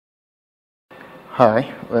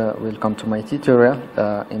Hi, welcome to my tutorial.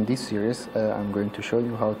 In this series, I'm going to show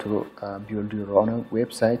you how to build your own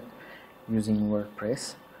website using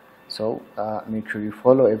WordPress. So make sure you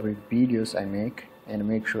follow every videos I make, and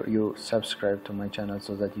make sure you subscribe to my channel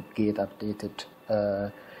so that you get updated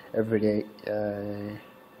every day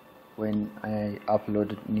when I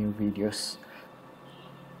upload new videos.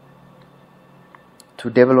 To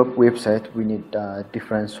develop website, we need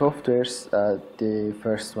different softwares. The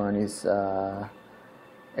first one is a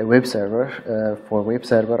web server. For web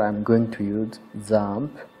server, I'm going to use Xampp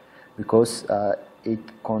because it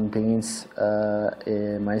contains a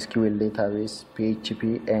MySQL database,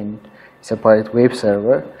 PHP, and separate web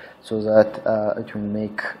server, so that it will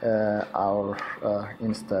make our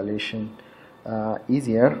installation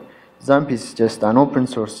easier. Xampp is just an open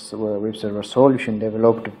source web server solution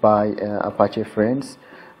developed by Apache friends.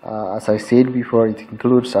 As I said before, it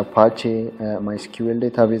includes Apache, MySQL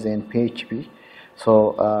database, and PHP,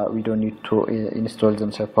 so we don't need to install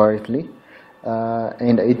them separately.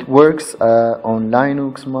 And it works on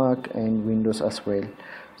Linux, Mac, and Windows as well.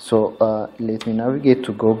 So let me navigate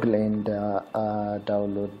to Google and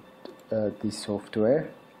download this software.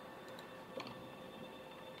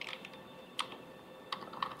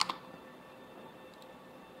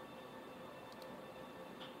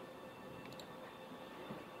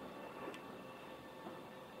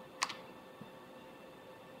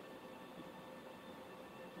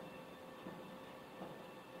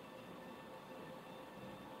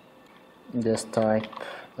 Just type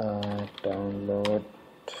download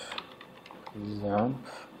Xampp.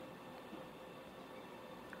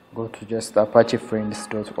 Go to just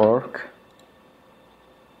apachefriends.org.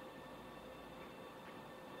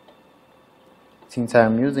 Since I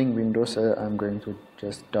am using Windows, I'm going to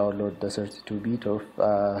just download the 32-bit of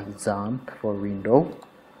Xampp for Windows.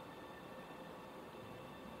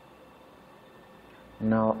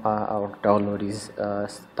 Now our download is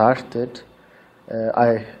started.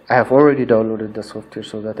 I have already downloaded the software,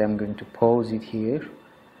 so that I'm going to pause it here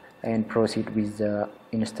and proceed with the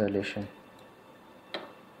installation.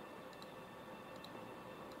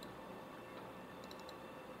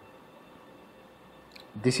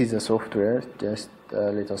 This is the software. Just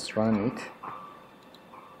let us run it.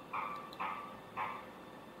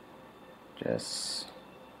 Just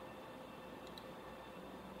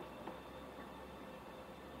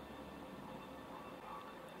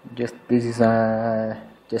this is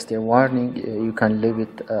just a warning. You can leave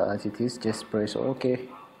it as it is. Just press OK.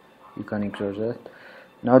 You can ignore that.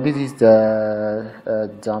 Now this is the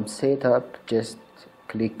Xampp setup. Just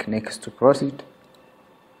click next to proceed.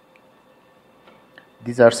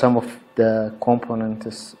 These are some of the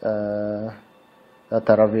components that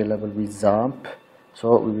are available with Xampp.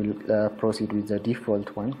 So we will proceed with the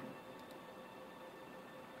default one,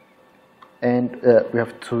 and we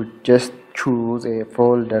have to just choose a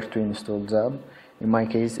folder to install Xampp. In my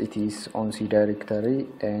case, it is on C directory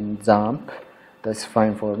and Xampp. That's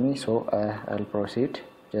fine for me, so I'll proceed.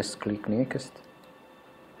 Just click next.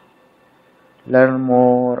 Learn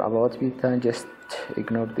more about Beta. Just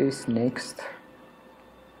ignore this. Next.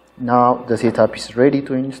 Now the setup is ready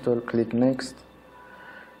to install. Click next.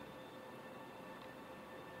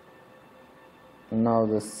 Now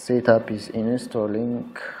the setup is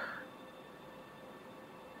installing.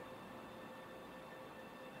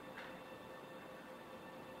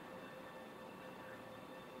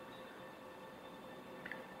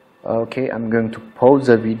 Okay, I'm going to pause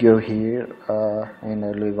the video here and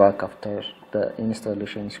I'll be back after the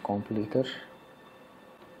installation is completed.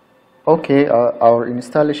 Okay, our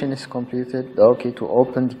installation is completed. Okay, to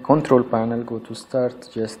open the control panel, go to start.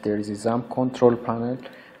 Just there is a Xampp control panel.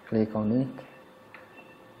 Click on it.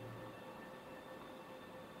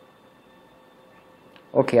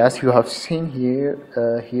 Okay, as you have seen here,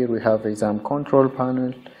 here we have a Xampp control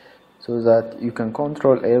panel, so that you can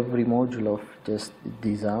control every module of just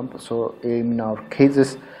the Xampp. So in our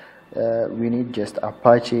cases, we need just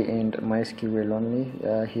Apache and MySQL only.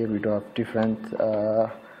 Here we do have different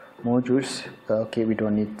modules. Okay, we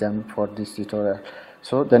don't need them for this tutorial.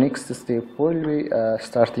 So the next step will be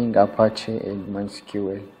starting Apache and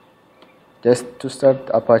MySQL. Just to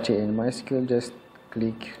start Apache and MySQL, just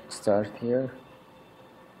click start here.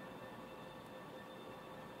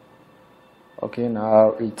 Okay,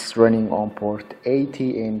 now it's running on port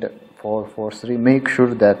 80 and 443. Make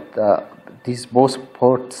sure that these both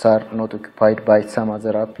ports are not occupied by some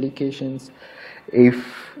other applications. If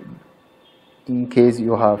in case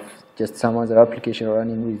you have just some other application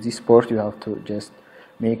running with this port, you have to just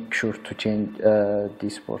make sure to change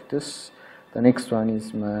these ports. The next one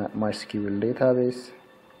is MySQL database.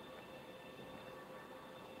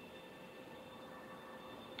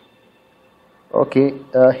 Okay,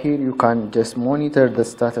 here you can just monitor the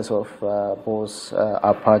status of both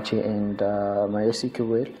Apache and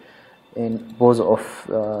MySQL, and both of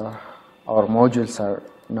our modules are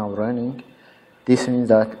now running. This means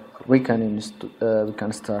that we can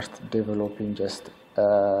start developing just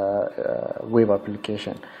web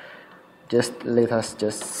application. Just let us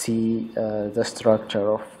just see the structure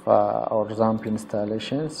of our Xampp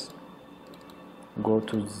installations. Go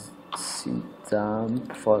to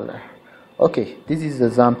Xampp folder. Okay, this is the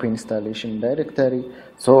Xampp installation directory.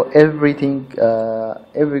 So everything,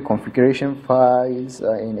 every configuration files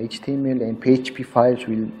in HTML and PHP files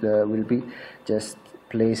will be just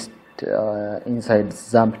placed inside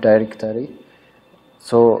Xampp directory.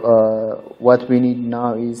 So what we need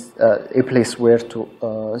now is a place where to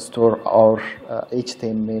store our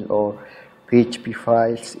HTML or PHP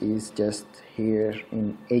files is just here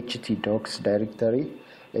in htdocs directory.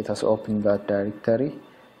 Let us open that directory.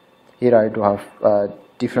 Here I do have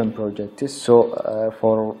different projects. So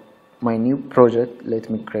for my new project, let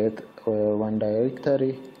me create one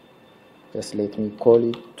directory. Just let me call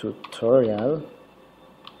it tutorial.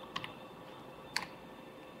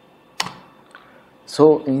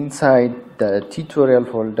 So inside the tutorial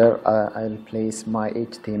folder, I'll place my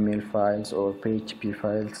HTML files or PHP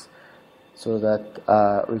files so that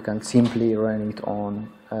we can simply run it on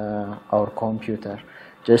our computer.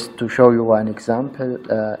 Just to show you one example,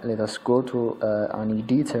 let us go to an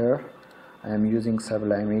editor. I am using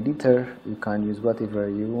Sublime editor. You can use whatever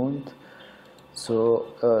you want. So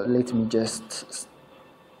let me just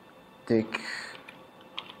take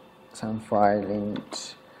some file, and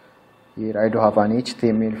here I do have an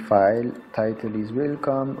HTML file. Title is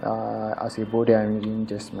welcome. As a body, I'm using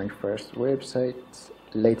just my first website.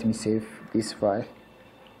 Let me save this file.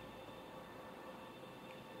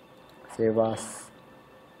 Save as.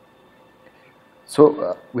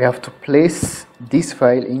 So we have to place this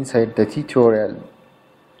file inside the tutorial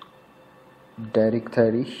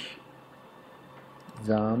directory,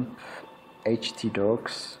 Xampp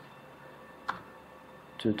htdocs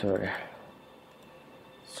tutorial.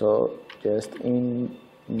 So just in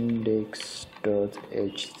index.html.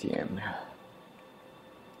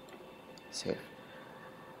 Save.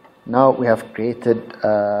 Now we have created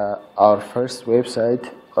our first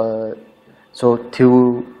website. So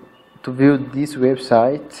to view this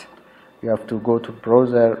website, you have to go to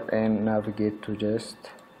browser and navigate to just.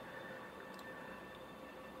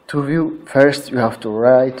 To view, first you have to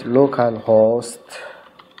write localhost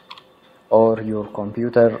or your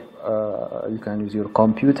computer. You can use your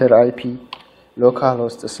computer IP,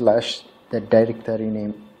 localhost slash the directory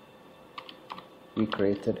name we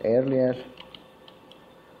created earlier,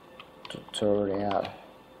 tutorial,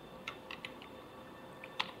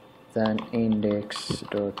 then index.html.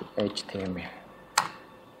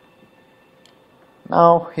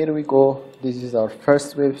 Now here we go. This is our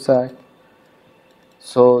first website.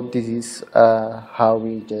 So this is how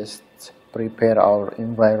we just prepare our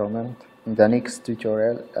environment. In the next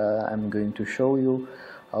tutorial, I'm going to show you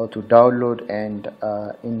how to download and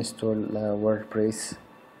install WordPress.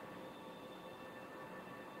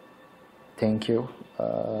 Thank you.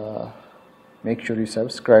 Make sure you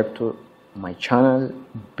subscribe to my channel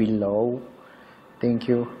below. Thank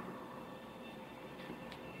you.